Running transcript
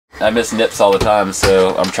miss nips all the time,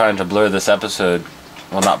 so I'm trying to blur this episode.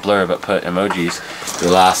 Well, not blur, but put emojis.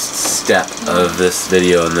 The last step of this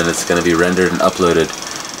video, and then it's going to be rendered and uploaded,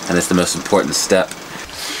 and it's the most important step.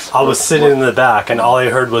 I was sitting in the back, and all I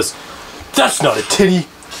heard was, "That's not a titty."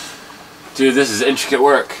 Dude, this is intricate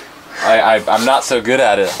work. I'm not so good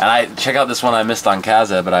at it. And check out this one I missed on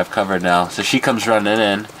Kaza, but I've covered now. So she comes running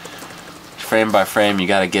in, frame by frame. You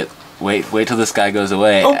gotta wait till this guy goes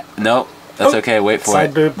away. Oh. No, that's okay. Wait for Side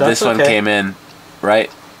it. boob, that's this one okay. came in right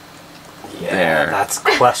there. That's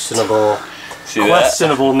questionable. See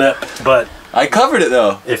Questionable nip, but I covered it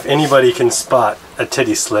though. if anybody can spot a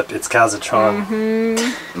titty slip, it's Kazatron.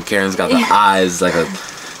 And Karen's got the eyes like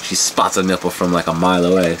she spots a nipple from like a mile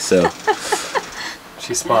away. So.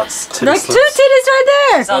 She spots titty Like slips. 2 titties right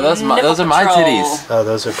there! Oh, those are my titties. Oh,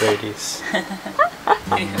 those are Brady's.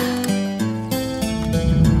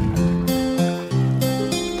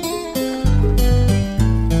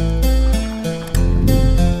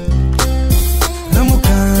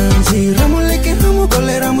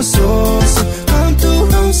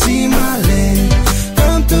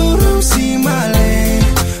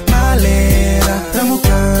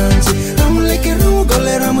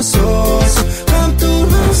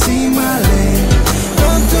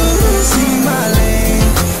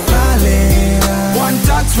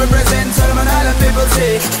 Represent Solomon Island people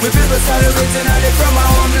say we people start originally from our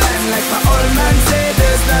homeland. Like my old man said,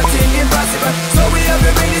 there's nothing impossible. So we have to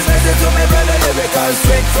bring this message to my brother lyrical.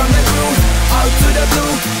 Straight from the crew, out to the blue.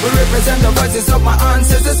 We represent the voices of my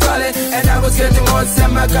ancestors calling. And I was getting more and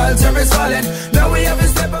my culture is falling. Now we have a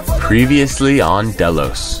step up for Previously on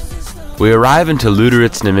Delos. We arrive into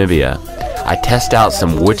Luderitz, Namibia. I test out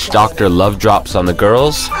some witch doctor love drops on the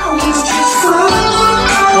girls.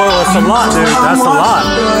 Whoa, that's a lot, dude. That's a lot.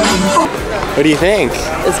 What do you think?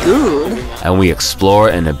 It's good. And we explore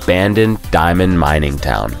an abandoned diamond mining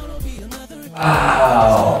town.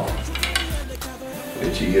 Wow.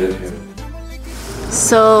 Where'd you get here?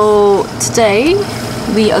 So today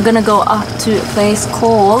we are gonna go up to a place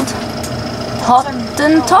called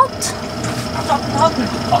Hottentot.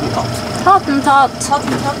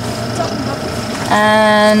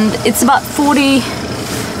 And it's about 40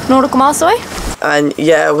 nautical miles away. And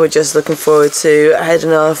yeah, we're just looking forward to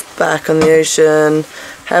heading off back on the ocean,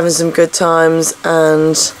 having some good times,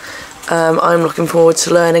 and I'm looking forward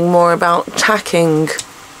to learning more about tacking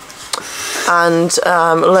and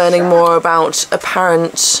learning more about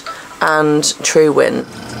apparent and true wind.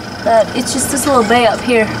 But it's just this little bay up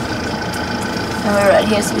here. And we're right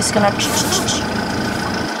here, so we're just gonna...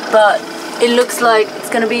 But it looks like it's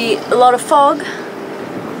gonna be a lot of fog.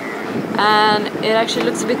 And it actually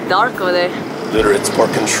looks a bit dark over there. Luderitz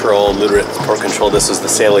Port Control. Luderitz Port Control. This is the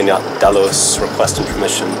sailing yacht Delos requesting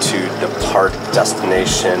permission to depart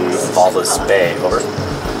destination Wallis Bay. Over.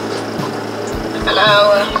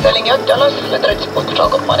 Hello, sailing yacht Delos. Luderitz Port Control.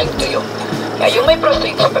 Good morning to you. Yeah, you may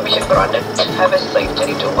proceed for permission granted. Have a safe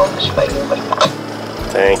journey to Wallis Bay. Over.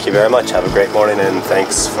 Thank you very much. Have a great morning, and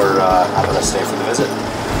thanks for having us stay for the visit.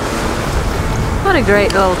 What a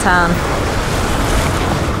great little town.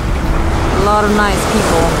 A lot of nice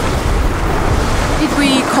people. Did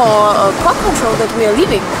we call port control that we are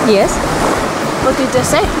leaving? Yes. What did they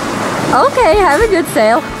say? Okay, have a good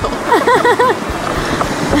sail.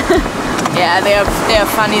 Yeah, they are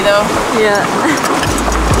funny though. Yeah.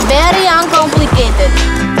 Very uncomplicated.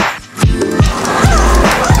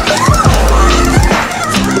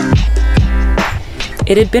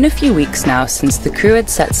 It had been a few weeks now since the crew had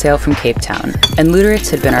set sail from Cape Town, and Luderitz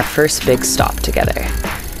had been our first big stop together.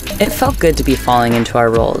 It felt good to be falling into our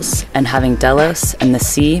roles and having Delos and the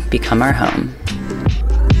sea become our home.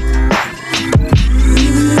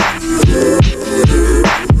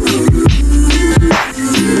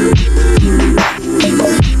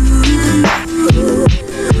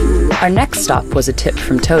 Our next stop was a tip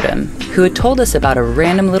from Totem, who had told us about a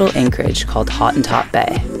random little anchorage called Hottentot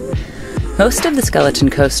Bay. Most of the Skeleton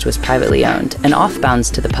Coast was privately owned and off-bounds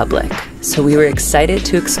to the public, so we were excited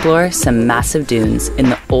to explore some massive dunes in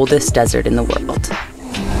the oldest desert in the world.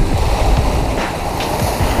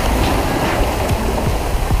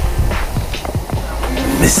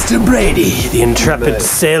 Mr. Brady, the intrepid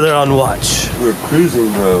sailor on watch. We're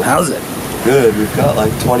cruising, bro. How's it? Good. We've got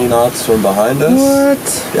like 20 knots from behind us.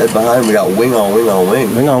 What? Dead behind. We got wing on wing on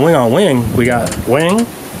wing. Wing on wing on wing. We got wing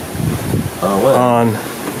on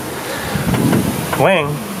wing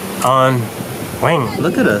on wing.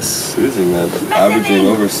 Look at us. Cruising, man. Averaging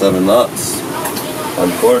over 7 knots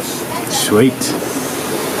on course. Sweet.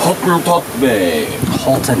 Hottentot Bay.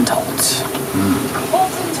 Hottentot.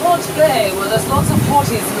 Hottentot Bay, where there's lots of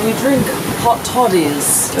hotties and we drink hot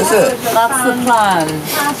toddies. Is it? That's the plan.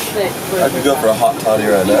 I could go for a hot toddy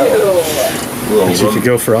right now. You could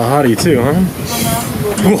go for a hottie too, huh?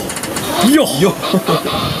 Yo!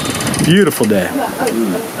 Beautiful day.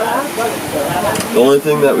 The only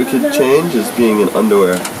thing that we could change is being in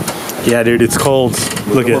underwear. Yeah, dude, it's cold.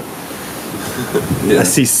 Look at. Yeah. I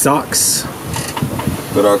see socks.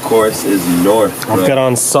 But our course is north. I've got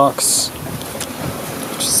on socks,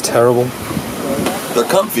 which is terrible. They're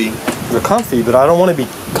comfy. They're comfy, but I don't want to be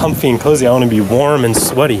comfy and cozy. I want to be warm and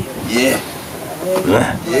sweaty. Yeah.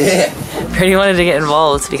 Yeah. Brady wanted to get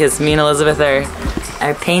involved because me and Elizabeth are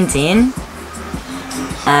painting,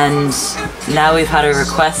 and now we've had a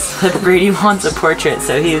request that Brady wants a portrait,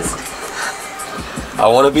 so he's. I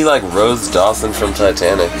want to be like Rose Dawson from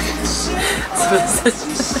Titanic.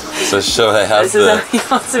 So I have This is how he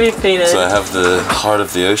wants to be painted. So I have the heart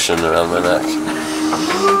of the ocean around my neck.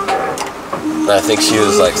 And I think she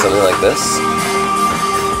was like something like this.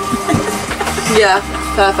 Yeah,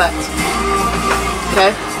 perfect.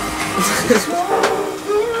 Okay.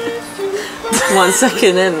 1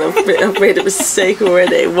 second in, I've made a mistake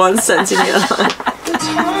already. 1 centimeter.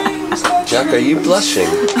 Jack, are you blushing?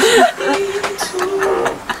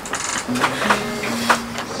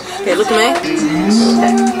 Okay, look at me.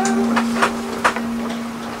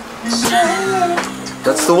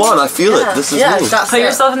 That's the one. I feel it. This is me. Put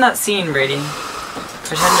yourself in that scene, Brady.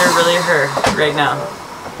 Pretend you're really her right now.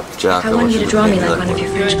 Jack, I want you to draw me like one of your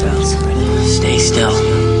French girls. Stay still.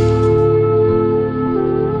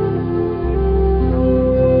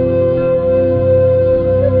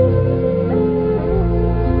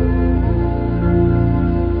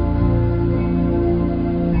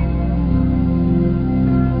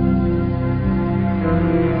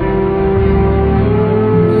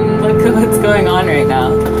 Look at what's going on right now.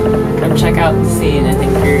 Come check out the scene. I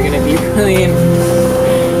think you're gonna be really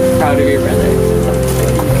proud of your brother.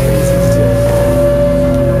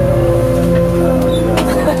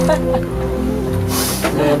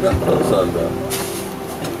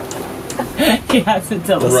 He hasn't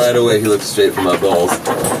told us. Right away, he looks straight for my balls.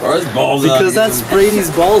 Are his balls out? Because that's Brady's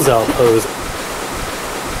balls out pose.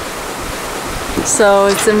 So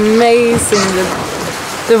it's amazing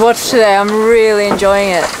to watch today. I'm really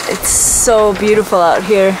enjoying it. It's so beautiful out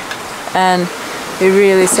here and we're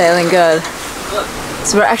really sailing good.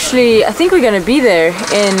 So we're actually, I think we're gonna be there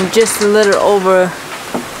in just a little over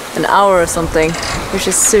an hour or something, which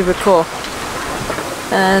is super cool.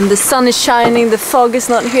 And the sun is shining, the fog is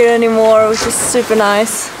not here anymore, which is super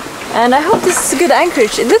nice. And I hope this is a good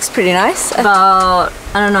anchorage. It looks pretty nice. About,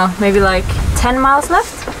 I don't know, maybe like 10 miles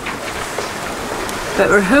left. But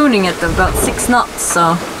we're hooning at about 6 knots,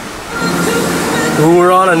 so. Ooh,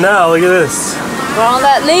 we're on it now. Look at this. We're on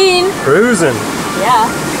that lean. Cruising. Yeah.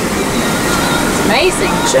 It's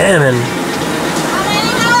amazing. Jamming.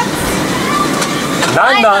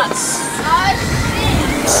 9 knots.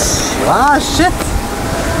 Ah, shit.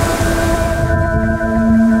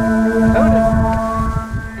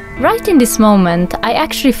 Right in this moment, I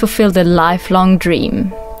actually fulfilled a lifelong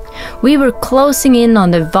dream. We were closing in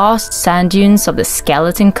on the vast sand dunes of the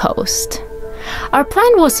Skeleton Coast. Our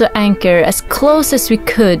plan was to anchor as close as we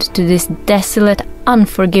could to this desolate,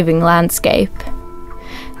 unforgiving landscape.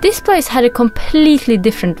 This place had a completely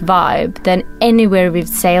different vibe than anywhere we've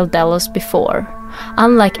sailed Delos before,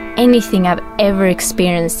 unlike anything I've ever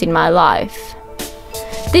experienced in my life.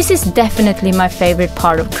 This is definitely my favorite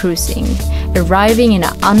part of cruising, arriving in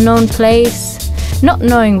an unknown place, not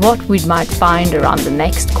knowing what we might find around the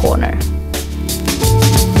next corner.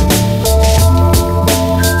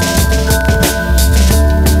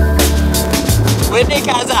 Whitney,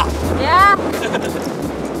 Kaza! Yeah?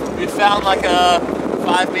 We found like a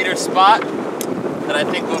 5-meter spot that I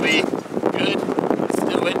think will be good. It's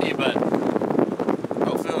still windy, but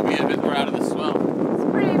hopefully we'll be a bit more out of the swell. It's a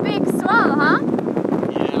pretty big swell, huh?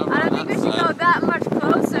 Yeah, I don't think we should go that much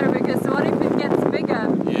closer because what if it gets bigger?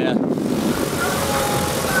 Yeah.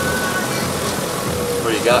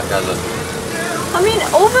 What do you got, Kaza? I mean,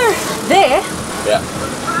 over there, Yeah.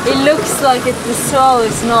 it looks like the swell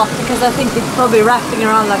is not, because I think it's probably wrapping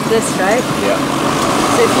around like this, right? Yeah.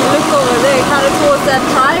 So if you look over there, kind of towards that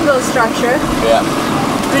triangle structure, Yeah.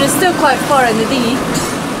 but it's still quite far in the deep.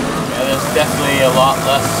 Yeah, there's definitely a lot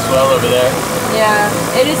less swell over there. Yeah,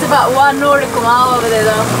 it is about 1 nautical mile over there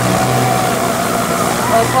though.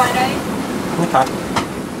 Or 0.8. Okay.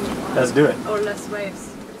 Let's do it. Or less waves.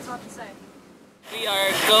 It's hard to say. We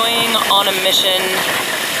are going on a mission.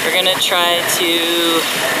 We're gonna try to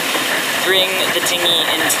bring the dinghy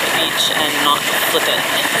into the beach and not flip it.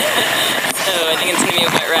 So I think it's gonna be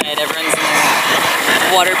a wet ride. Everyone's in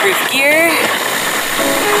their waterproof gear.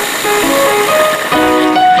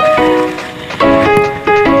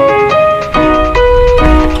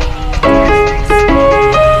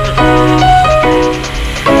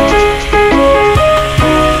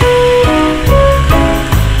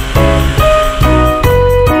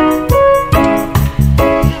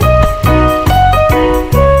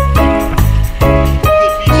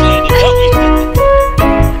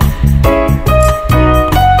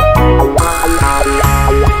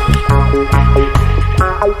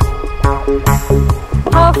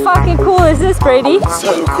 Brady?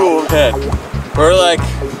 So cool, man. We're like,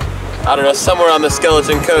 I don't know, somewhere on the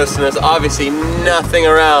Skeleton Coast, and there's obviously nothing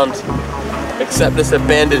around except this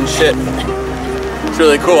abandoned ship. It's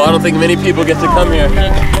really cool. I don't think many people get to come here.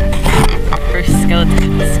 First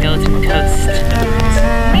Skeleton Coast.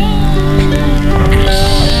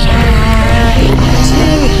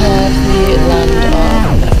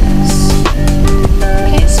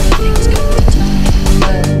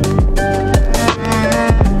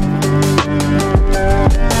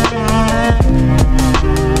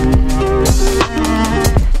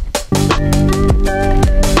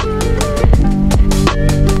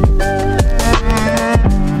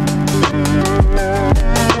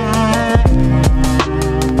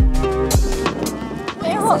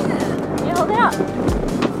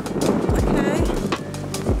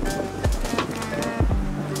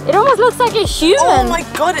 It almost looks like a human. Oh my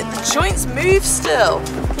god, the joints move still.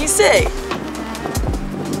 You see?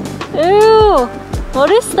 Ew, what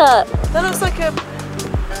is that? That looks like a...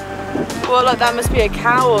 Well, like that must be a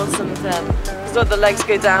cow or something. Because look, the legs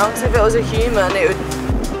go down. So if it was a human, it would...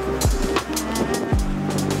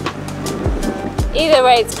 Either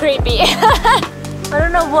way, it's creepy. I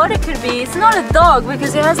don't know what it could be. It's not a dog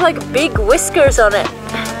because it has like big whiskers on it.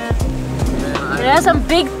 It has some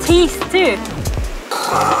big teeth too.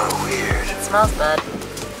 Oh, weird. It smells bad.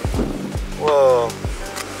 Whoa.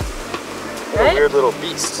 Right? A weird little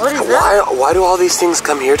beast. What is that? Why do all these things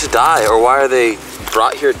come here to die? Or why are they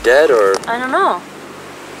brought here dead? Or I don't know.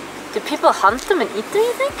 Do people hunt them and eat them,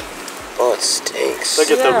 you think? oh, it stinks.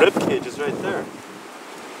 Look at Yeah. the rib cage is right there.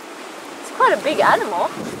 It's quite a big animal.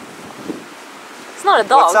 It's not a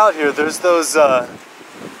dog. What's out here? There's those,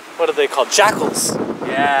 what are they called? Jackals.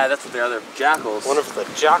 Yeah, that's what they are. They're jackals. One of the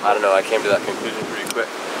jackals. I don't know. I came to that conclusion pretty quick.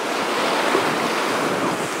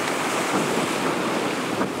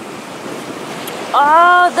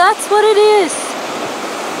 Oh, that's what it is.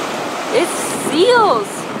 It's seals.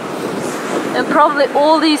 And probably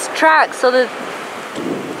all these tracks are the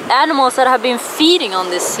animals that have been feeding on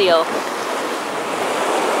this seal.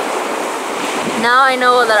 Now I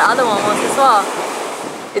know what that other one was as well.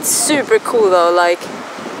 It's super cool though, like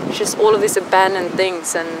just all of these abandoned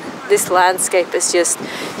things, and this landscape is just,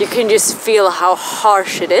 you can just feel how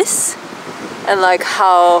harsh it is, and like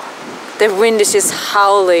how the wind is just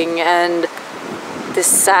howling, and the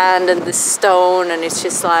sand and the stone, and it's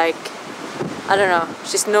just like, I don't know,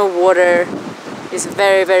 it's just no water. It's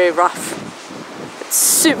very, very rough. It's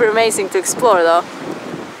super amazing to explore though.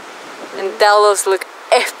 And Delos look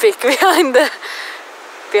epic behind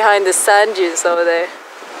the sand dunes over there.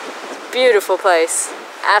 Beautiful place.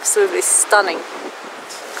 Absolutely stunning.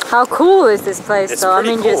 How cool is this place It's though? I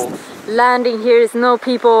pretty mean, cool. just landing here, there's no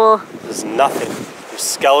people. There's nothing. There's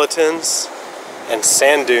skeletons and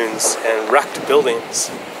sand dunes and wrecked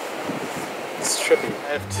buildings. It's trippy.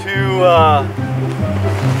 I have two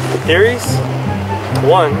theories.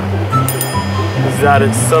 One is that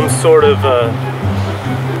it's some sort of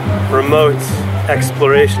remote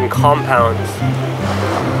exploration compound,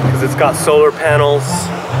 because it's got solar panels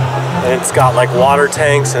and it's got like water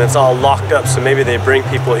tanks and it's all locked up, so maybe they bring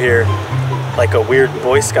people here like a weird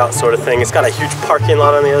Boy Scout sort of thing. It's got a huge parking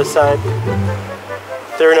lot on the other side.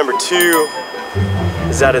 Theory number two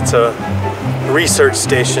is that it's a research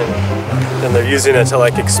station and they're using it to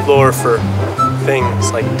like explore for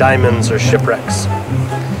things like diamonds or shipwrecks.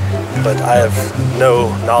 But I have no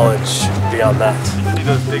knowledge beyond that. See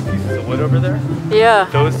those big pieces of wood over there? Yeah.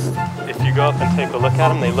 Those, if you go up and take a look at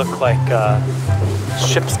them, they look like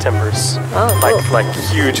ship's timbers. Oh, cool. Like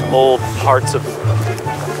huge old parts of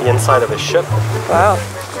the inside of a ship. Wow.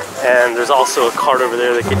 And there's also a cart over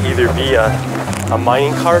there that could either be a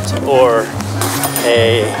mining cart or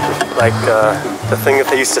the thing that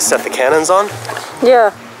they used to set the cannons on.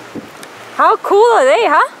 Yeah. How cool are they,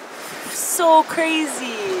 huh? So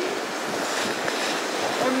crazy.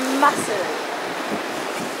 They're massive.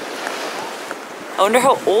 I wonder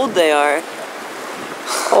how old they are.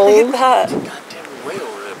 Old? Look at that. Goddamn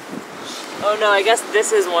whale rib. Oh no, I guess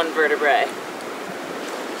this is one vertebrae.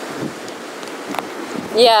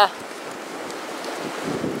 Yeah.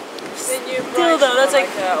 dildo. That's like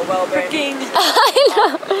freaking. I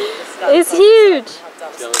know. It's huge.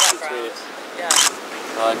 Yeah.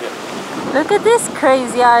 I like it. Look at this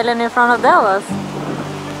crazy island in front of Delos.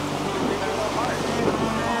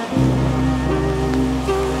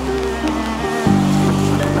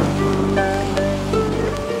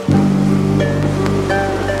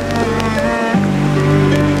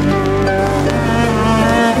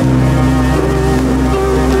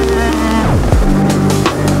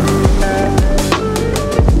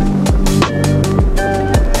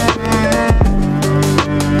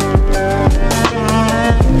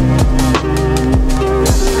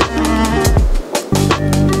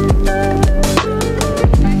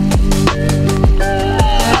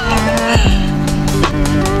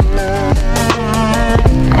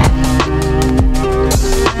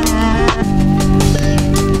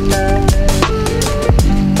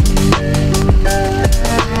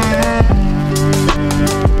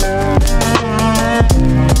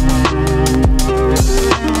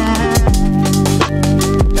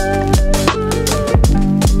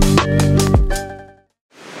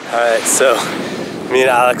 So me and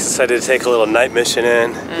Alex decided to take a little night mission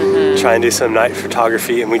in, try and do some night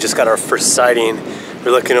photography, and we just got our first sighting.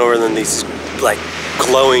 We're looking over them, these like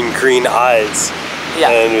glowing green eyes,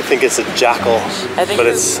 and we think it's a jackal. But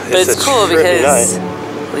it's cool because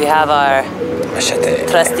we have our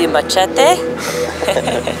trusty machete.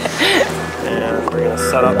 And we're gonna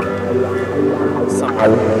set up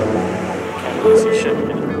somewhere. Can't really see shit.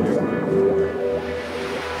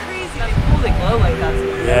 They glow like that.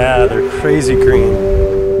 Yeah, they're crazy green.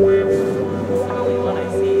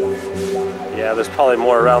 Yeah, there's probably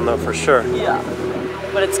more around though for sure. Yeah.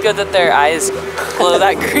 But it's good that their eyes glow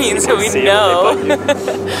that green so we know.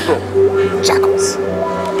 Jackals.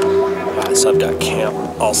 Alright, so I've got camp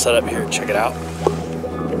all set up here. Check it out.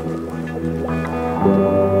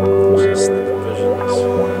 Just the provisions.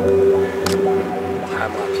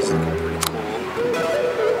 Time lapse is looking pretty cool.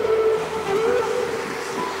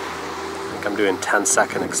 I'm doing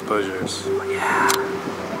 10-second exposures. Yeah.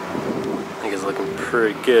 I think it's looking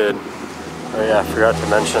pretty good. Oh yeah, I forgot to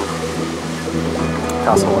mention.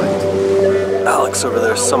 Castle Light. Alex over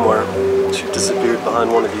there somewhere. She disappeared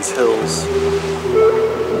behind one of these hills.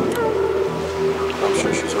 I'm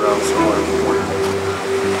sure she's around somewhere.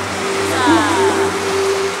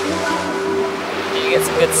 Did you get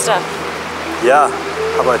some good stuff? Yeah.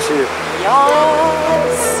 How about you?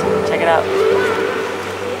 Yes. Check it out.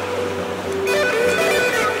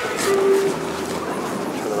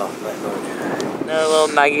 Another little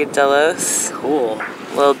Maggie Delos. Cool.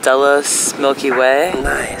 Little Delos Milky Way.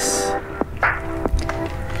 Nice.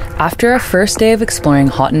 After our first day of exploring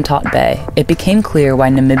Hottentot Bay, it became clear why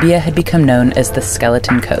Namibia had become known as the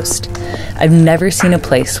Skeleton Coast. I've never seen a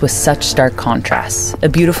place with such stark contrasts. A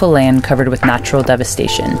beautiful land covered with natural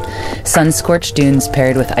devastation, sun-scorched dunes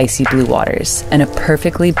paired with icy blue waters, and a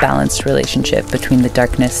perfectly balanced relationship between the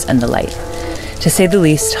darkness and the light. To say the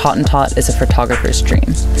least, Hottentot is a photographer's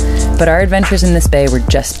dream. But our adventures in this bay were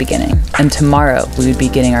just beginning, and tomorrow we would be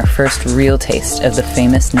getting our first real taste of the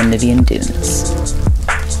famous Namibian dunes.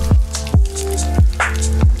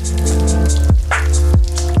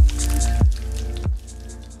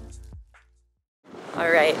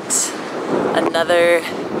 Alright, another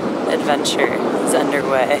adventure is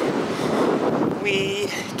underway. We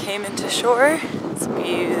came into shore, it's a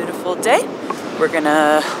beautiful day. We're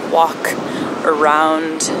gonna walk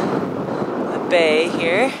around the bay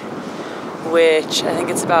here, which I think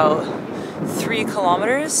it's about 3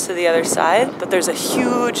 kilometers to the other side, but there's a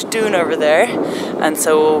huge dune over there, and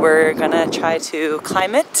so we're gonna try to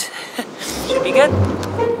climb it. Should be good.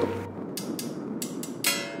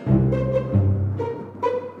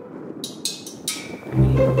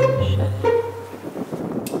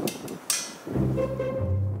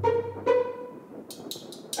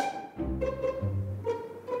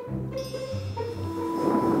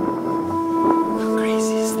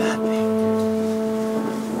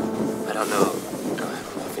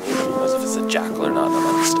 Jackal or not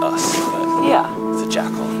amongst us, but yeah, it's a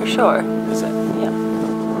jackal. For sure. Is it? Yeah.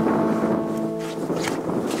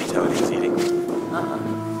 Can you tell what he's eating?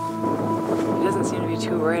 He doesn't seem to be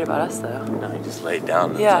too worried about us though. No, he just laid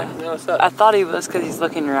down. Yeah. Like, no, what's up? I thought he was because he's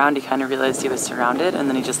looking around. He kind of realized he was surrounded, and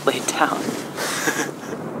then he just laid down.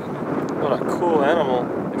 What a cool animal.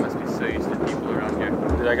 They must be so used to people around here.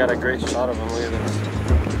 Dude, I got a great shot of him. Look at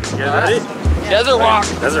this. Yeah, ready? Desert walk.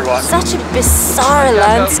 Desert walk. Such a bizarre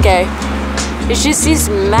landscape. It's just these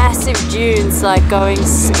massive dunes like going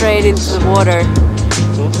straight into the water.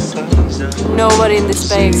 Nobody in this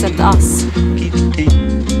bay except us.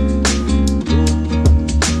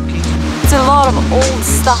 It's a lot of old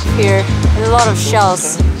stuff here, and a lot of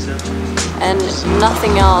shells, and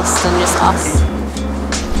nothing else than just us.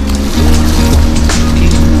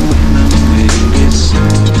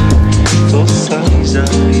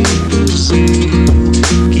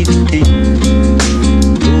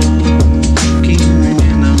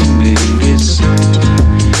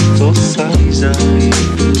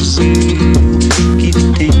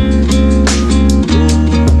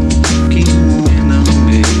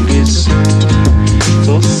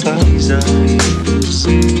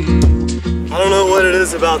 I don't know what it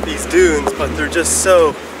is about these dunes, but they're just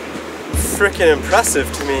so freaking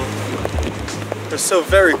impressive to me. They're so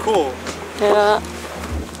very cool. Yeah.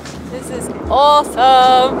 This is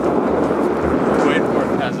awesome. Wait for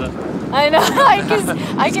it, Pezza. I know,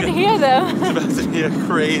 I can hear them. It's about to be a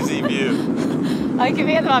crazy view. I can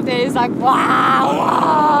hear them up there. It's like, wow,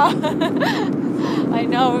 wow. I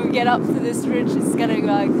know when we get up to this ridge, it's gonna be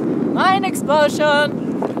like, mine explosion.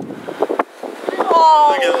 Oh,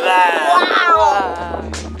 look at that. Wow.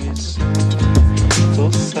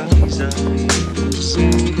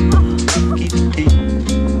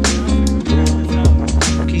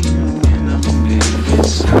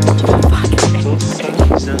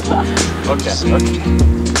 Okay.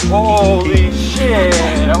 Holy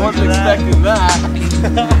shit! I wasn't expecting that.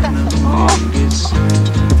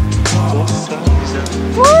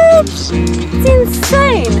 What? It's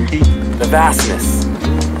insane. The vastness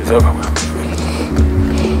is overwhelming.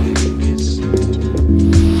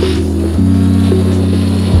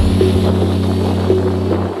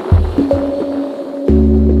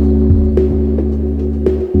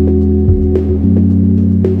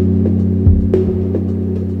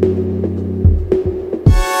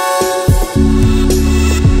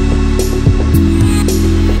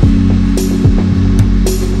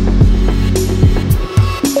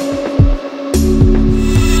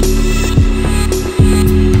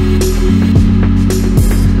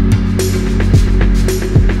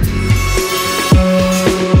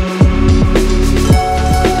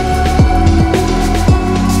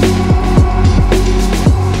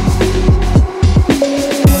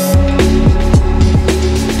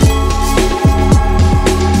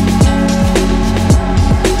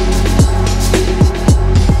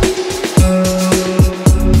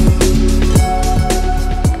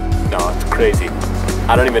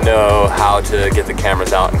 I don't even know how to get the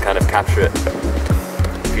cameras out and kind of capture it.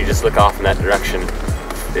 If you just look off in that direction,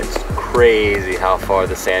 it's crazy how far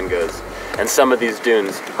the sand goes. And some of these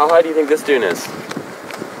dunes, how high do you think this dune is?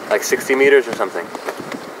 Like 60 meters or something?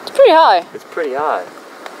 It's pretty high. It's pretty high.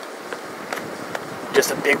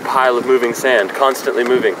 Just a big pile of moving sand, constantly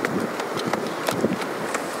moving.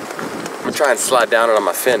 I'm gonna try and slide down it on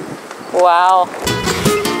my fin. Wow.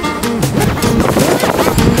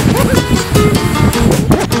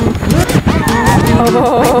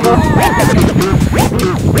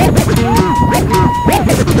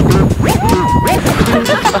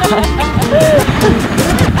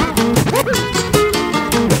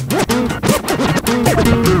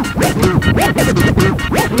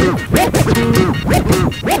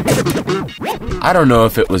 I don't know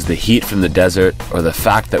if it was the heat from the desert or the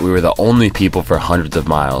fact that we were the only people for hundreds of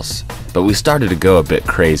miles, but we started to go a bit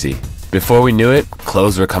crazy. Before we knew it,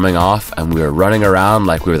 clothes were coming off and we were running around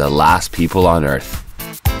like we were the last people on Earth.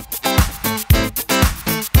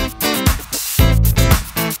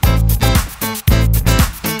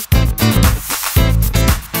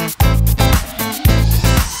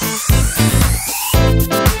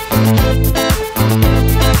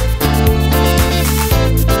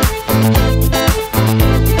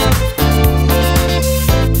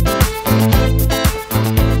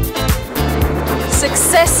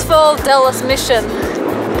 Successful Delos mission.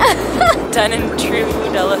 Done in true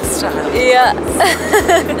Delos style. Yeah.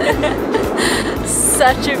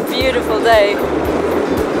 Such a beautiful day.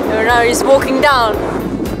 And now he's walking down.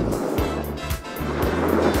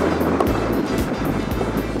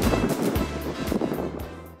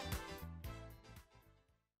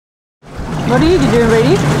 What are you doing,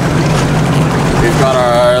 Brady? We've got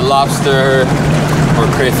our lobster or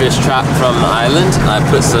crayfish trap from the island. I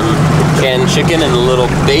put some canned chicken in a little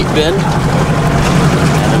bait bin,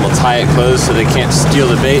 and then we'll tie it closed so they can't steal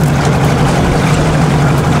the bait.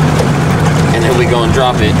 And then we go and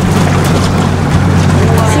drop it. Look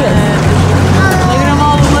at them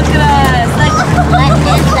all, look at us.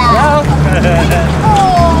 What is that?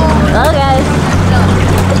 Hello guys.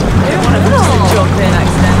 One of us to jump in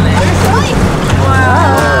accidentally.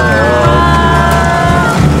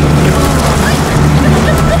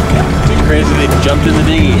 Too crazy they jumped in the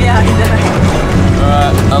dinghy. Yeah,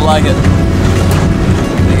 Alright, I like it.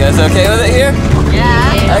 You guys okay with it here?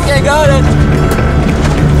 Yeah. Okay, got it.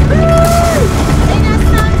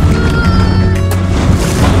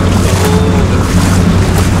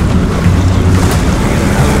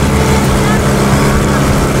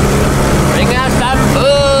 Bring us some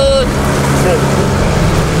food.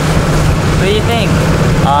 What do you think?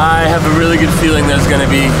 I have a really good feeling there's gonna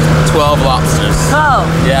be 12 lobsters. Oh,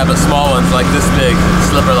 Yeah, but small ones like this big,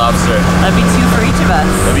 slipper lobster. that'd be 2 for each of us.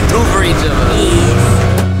 Maybe 2 for each of us.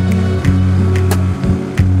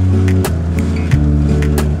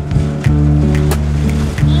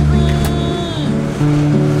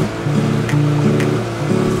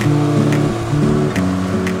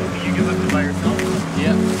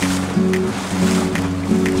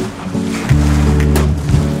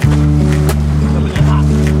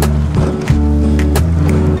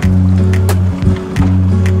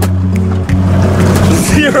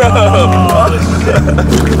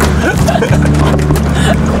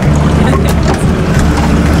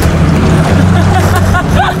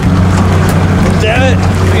 Damn it!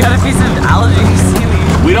 We got a piece of algae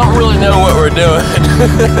seaweed. We don't really know what we're doing.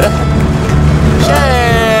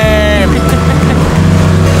 Shame!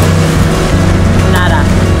 Nada.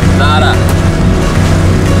 Nada.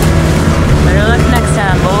 Better luck next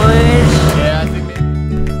time, boys. Yeah, I think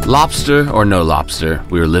maybe. Lobster or no lobster,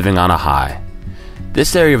 we were living on a high.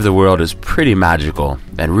 This area of the world is pretty magical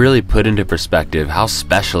and really put into perspective how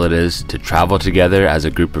special it is to travel together as a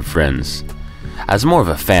group of friends. As more of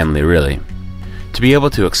a family, really. To be able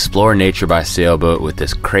to explore nature by sailboat with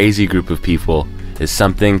this crazy group of people is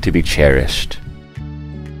something to be cherished.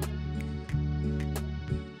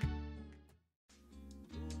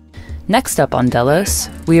 Next up on Delos,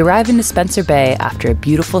 we arrive into Spencer Bay after a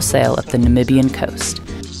beautiful sail up the Namibian coast.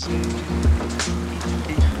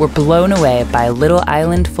 We're blown away by a little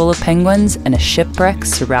island full of penguins and a shipwreck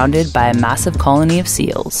surrounded by a massive colony of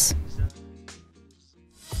seals.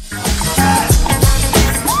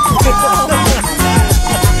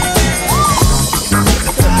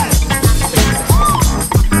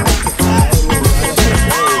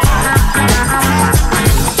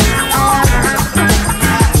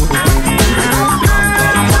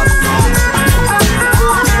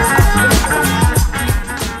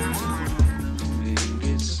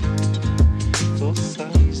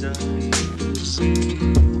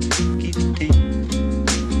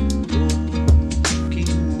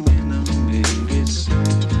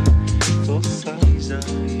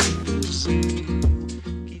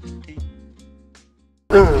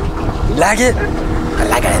 Like it? I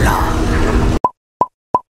like it a lot.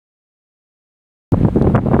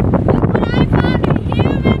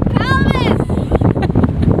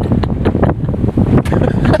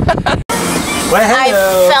 I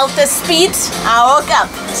felt the speed. I woke up.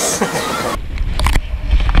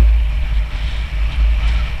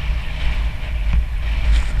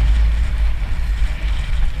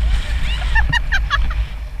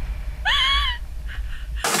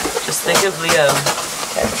 Just think of Leo.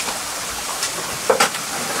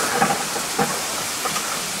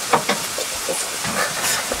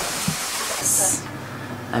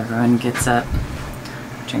 Everyone gets up,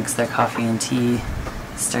 drinks their coffee and tea,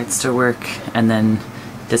 starts to work, and then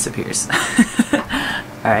disappears.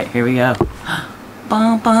 Alright, here we go.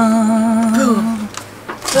 Bum, bum. Boom.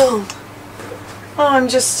 Boom. Oh, I'm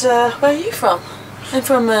just, where are you from? I'm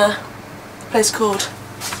from a place called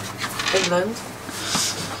England.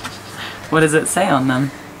 What does it say on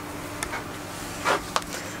them?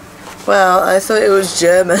 Well, I thought it was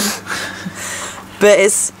German. But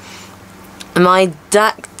it's my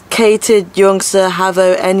dedicated youngster have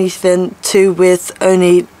anything to with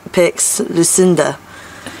only picks Lucinda.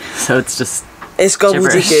 So it's just It's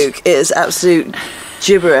gobbledygook. It is absolute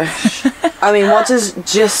gibberish. I mean, what does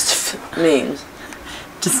just mean?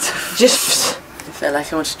 Just. I feel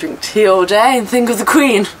like I want to drink tea all day and think of the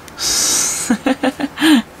Queen.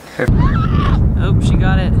 Oh, she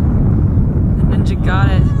got it. The ninja got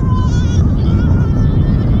it.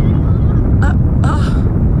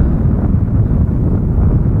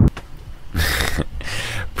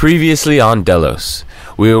 Previously on Delos,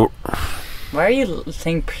 we were... Why are you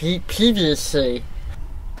saying previously?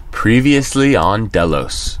 Previously on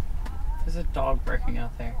Delos. There's a dog barking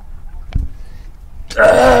out there.